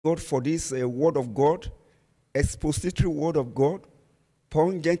God for this word of God, expository word of God,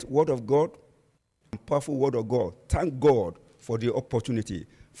 pungent word of God, and powerful word of God. Thank God for the opportunity,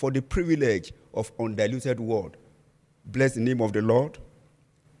 for the privilege of undiluted word. Bless the name of the Lord.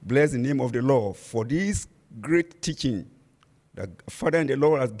 Bless the name of the Lord for this great teaching that Father and the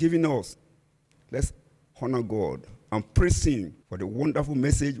Lord has given us. Let's honor God and praise Him for the wonderful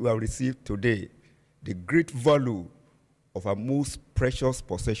message we have received today. The great value of our most precious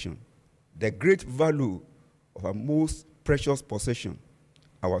possession. The great value of our most precious possession,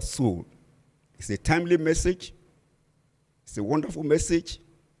 our soul. It's a timely message. It's a wonderful message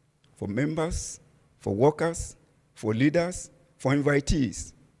for members, for workers, for leaders, for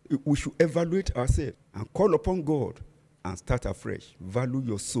invitees. We should evaluate ourselves and call upon God and start afresh. Value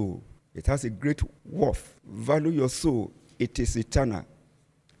your soul. It has a great worth. Value your soul. It is eternal.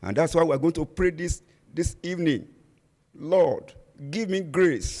 And that's why we're going to pray this evening. Lord, give me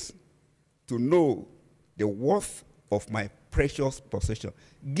grace to know the worth of my precious possession.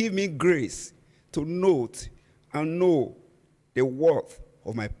 Give me grace to note and know the worth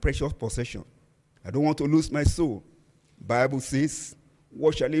of my precious possession. I don't want to lose my soul. Bible says,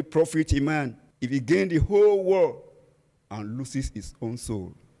 what shall it profit a man if he gain the whole world and loses his own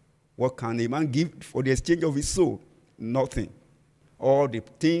soul? What can a man give for the exchange of his soul? Nothing. All the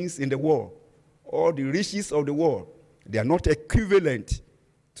things in the world, all the riches of the world, they are not equivalent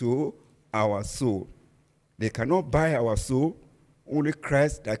to our soul. They cannot buy our soul. Only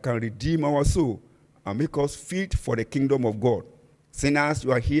Christ that can redeem our soul and make us fit for the kingdom of God. Sinners,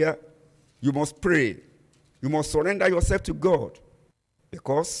 you are here. You must pray. You must surrender yourself to God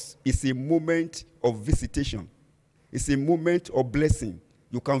because it's a moment of visitation. It's a moment of blessing.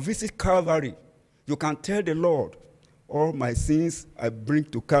 You can visit Calvary. You can tell the Lord, all my sins I bring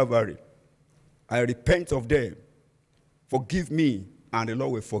to Calvary. I repent of them. Forgive me, and the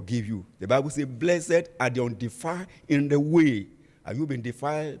Lord will forgive you. The Bible says, blessed are the undefiled in the way. Have you been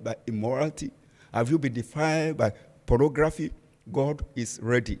defiled by immorality? Have you been defiled by pornography? God is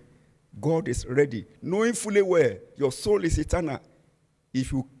ready. God is ready. Knowing fully well your soul is eternal.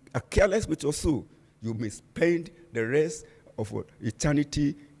 If you are careless with your soul, you may spend the rest of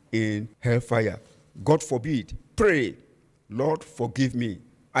eternity in hellfire. God forbid. Pray, Lord, forgive me.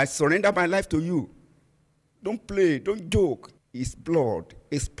 I surrender my life to you. Don't play, don't joke. His blood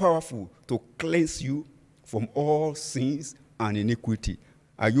is powerful to cleanse you from all sins and iniquity.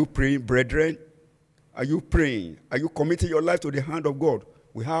 Are you praying, brethren? Are you praying? Are you committing your life to the hand of God?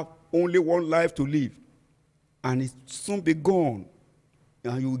 We have only one life to live, and it soon be gone.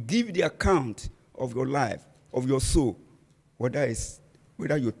 And you will give the account of your life, of your soul, whether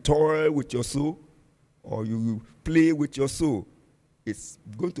you toil with your soul or you play with your soul. It's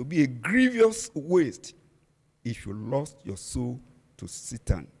going to be a grievous waste if you lost your soul to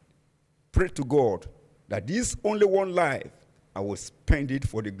Satan. Pray to God that this only one life, I will spend it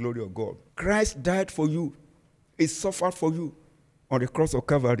for the glory of God. Christ died for you. He suffered for you on the cross of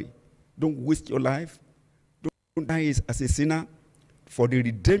Calvary. Don't waste your life. Don't die as a sinner. For the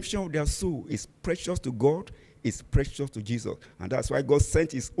redemption of their soul is precious to God, is precious to Jesus. And that's why God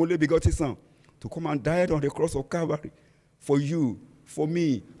sent His only begotten Son to come and die on the cross of Calvary for you, for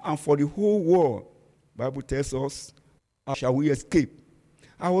me, and for the whole world. The Bible tells us, how shall we escape?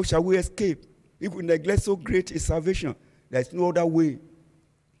 How shall we escape? If we neglect so great a salvation, there is no other way.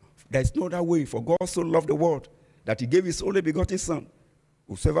 There is no other way. For God so loved the world that He gave His only begotten Son.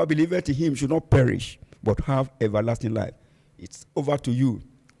 Whosoever believeth in Him should not perish, but have everlasting life. It's over to you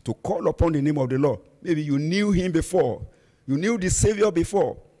to call upon the name of the Lord. Maybe you knew Him before. You knew the Savior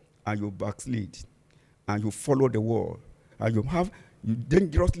before, and you backslid, and you follow the world, and you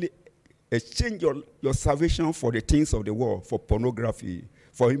dangerously exchange your salvation for the things of the world, for pornography,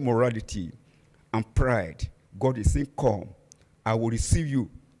 for immorality, and pride. God is saying, come, I will receive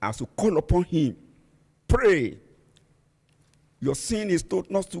you. As you call upon Him, pray. Your sin is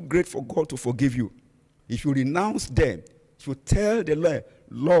not too great for God to forgive you. If you renounce them, if you tell the Lord,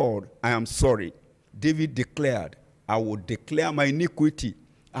 Lord, I am sorry. David declared, I will declare my iniquity.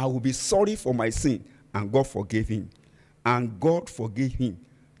 I will be sorry for my sin. And God forgave him. And God forgave him.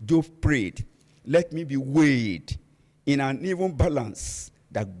 Job prayed, let me be weighed in an even balance,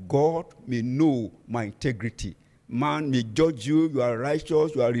 that God may know my integrity. Man may judge you, you are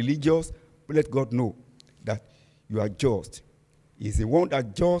righteous, you are religious, but let God know that you are just. He's the one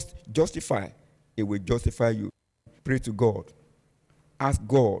that justify. He will justify you. Pray to God. Ask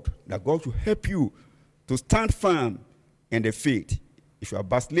God that God will help you to stand firm in the faith. If you are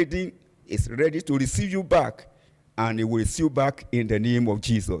backsliding, He's ready to receive you back, and He will receive you back in the name of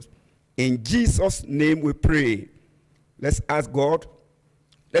Jesus. In Jesus' name we pray. Let's ask God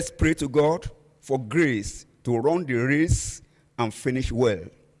Let's pray to God for grace to run the race and finish well.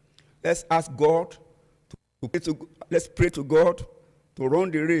 Let's ask God let's pray to God to run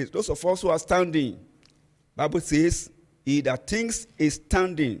the race. Those of us who are standing, Bible says, he that thinks is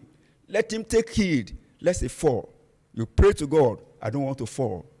standing, let him take heed, lest he fall. You pray to God, I don't want to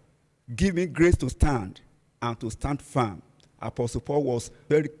fall. Give me grace to stand and to stand firm. Apostle Paul was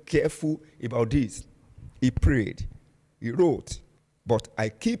very careful about this. He prayed, he wrote, but I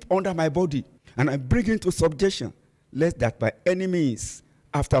keep under my body, and I bring into subjection, lest that by any means,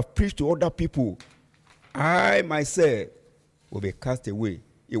 after I've preached to other people, I myself will be cast away.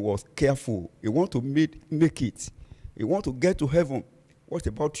 He was careful. He want to make it. He want to get to heaven. What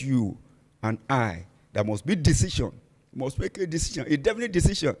about you and I? There must be decision. You must make a decision, a definite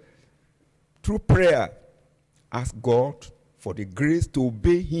decision. Through prayer, ask God for the grace to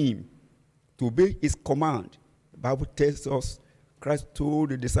obey him, to obey his command. The Bible tells us, Christ told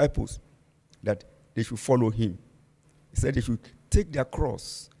the disciples that they should follow him. He said they should take their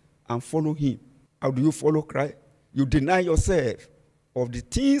cross and follow him. How do you follow Christ? You deny yourself of the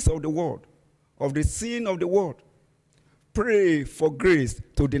things of the world, of the sin of the world. Pray for grace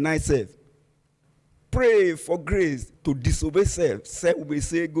to deny self. Pray for grace to disobey self. Self will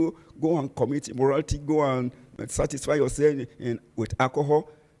say, go and commit immorality, go and satisfy yourself with alcohol.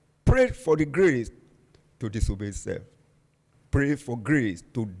 Pray for the grace to disobey self. Pray for grace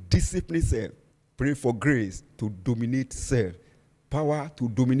to discipline self. Pray for grace to dominate self. Power to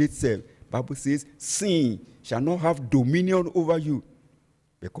dominate self. Bible says, sin shall not have dominion over you.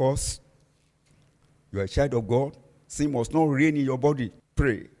 Because you are a child of God, sin must not reign in your body.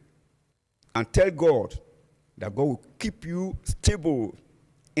 Pray. And tell God that God will keep you stable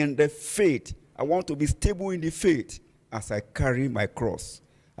in the faith. I want to be stable in the faith as I carry my cross.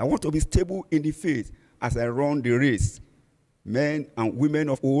 I want to be stable in the faith as I run the race. Men and women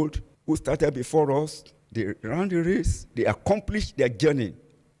of old who started before us, they ran the race, they accomplished their journey.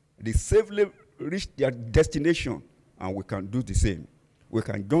 They safely reached their destination, and we can do the same. We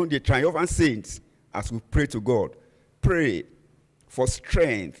can join the triumphant saints as we pray to God. Pray for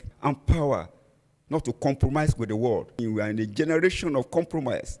strength and power, not to compromise with the world. We are in a generation of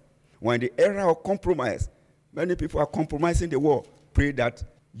compromise. We're in the era of compromise. Many people are compromising the world. Pray that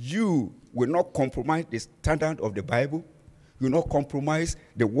you will not compromise the standard of the Bible. You will not compromise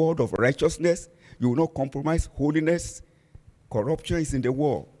the word of righteousness. You will not compromise holiness. Corruption is in the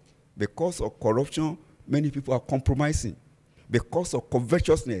world. Because of corruption, many people are compromising. Because of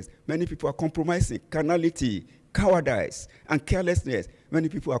covetousness, many people are compromising. Carnality, cowardice, and carelessness, many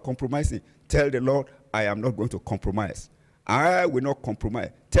people are compromising. Tell the Lord, I am not going to compromise. I will not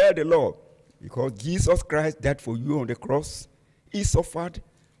compromise. Tell the Lord, because Jesus Christ died for you on the cross. He suffered,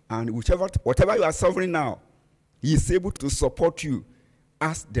 and whatever you are suffering now, he is able to support you.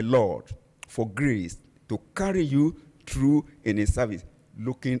 Ask the Lord for grace to carry you through in his service.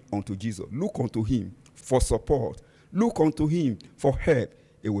 Looking unto Jesus. Look unto him for support. Look unto him for help.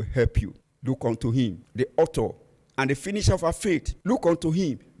 It will help you. Look unto him, the author and the finisher of our faith. Look unto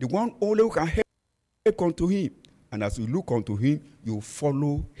him, the one only who can help unto him. And as you look unto him, you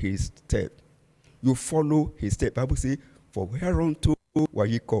follow his step. You follow his step. Bible says, for whereunto were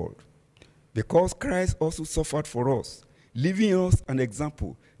ye called? Because Christ also suffered for us, leaving us an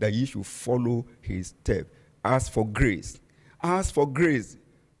example that ye should follow his step. Ask for grace. Ask for grace.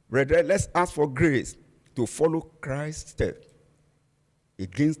 Brethren, let's ask for grace to follow Christ's step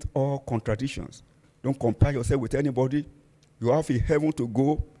against all contradictions. Don't compare yourself with anybody. You have a heaven to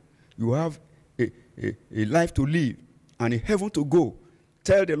go. You have a life to live and a heaven to go.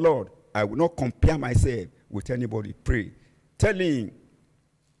 Tell the Lord, I will not compare myself with anybody. Pray. Tell him,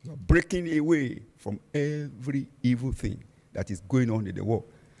 you are breaking away from every evil thing that is going on in the world.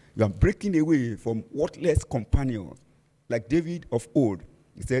 You are breaking away from worthless companions. Like David of old,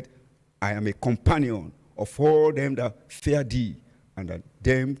 he said, I am a companion of all them that fear thee, and that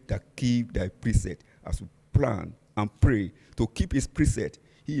them that keep thy precept. As we plan and pray to keep his precept,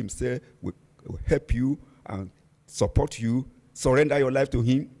 he himself will help you and support you. Surrender your life to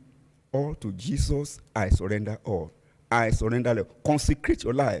him. All to Jesus, I surrender all. I surrender all. Consecrate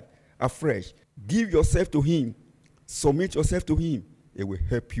your life afresh. Give yourself to him. Submit yourself to him. It will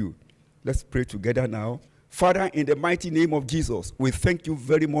help you. Let's pray together now. Father, in the mighty name of Jesus, we thank you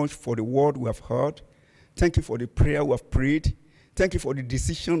very much for the word we have heard. Thank you for the prayer we have prayed. Thank you for the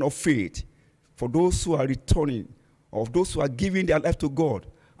decision of faith. For those who are returning, of those who are giving their life to God,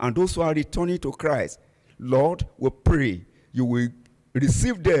 and those who are returning to Christ, Lord, we pray you will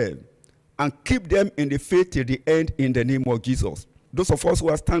receive them and keep them in the faith till the end in the name of Jesus. Those of us who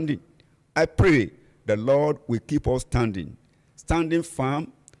are standing, I pray the Lord will keep us standing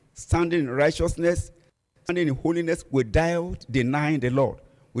firm standing in righteousness, standing in holiness without denying the Lord.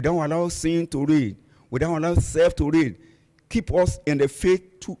 We don't allow sin to reign. We don't allow self to reign. Keep us in the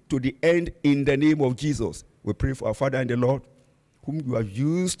faith to the end in the name of Jesus. We pray for our Father and the Lord, whom you have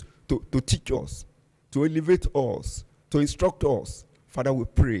used to teach us, to elevate us, to instruct us. Father, we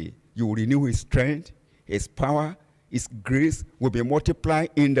pray you will renew his strength, his power, his grace will be multiplied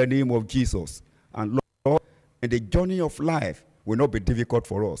in the name of Jesus. And Lord, and the journey of life will not be difficult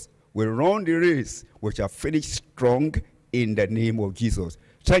for us. We run the race, we shall finish strong in the name of Jesus.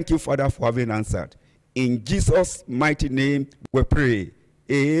 Thank you, Father, for having answered. In Jesus' mighty name we pray.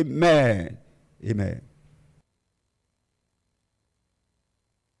 Amen. Amen.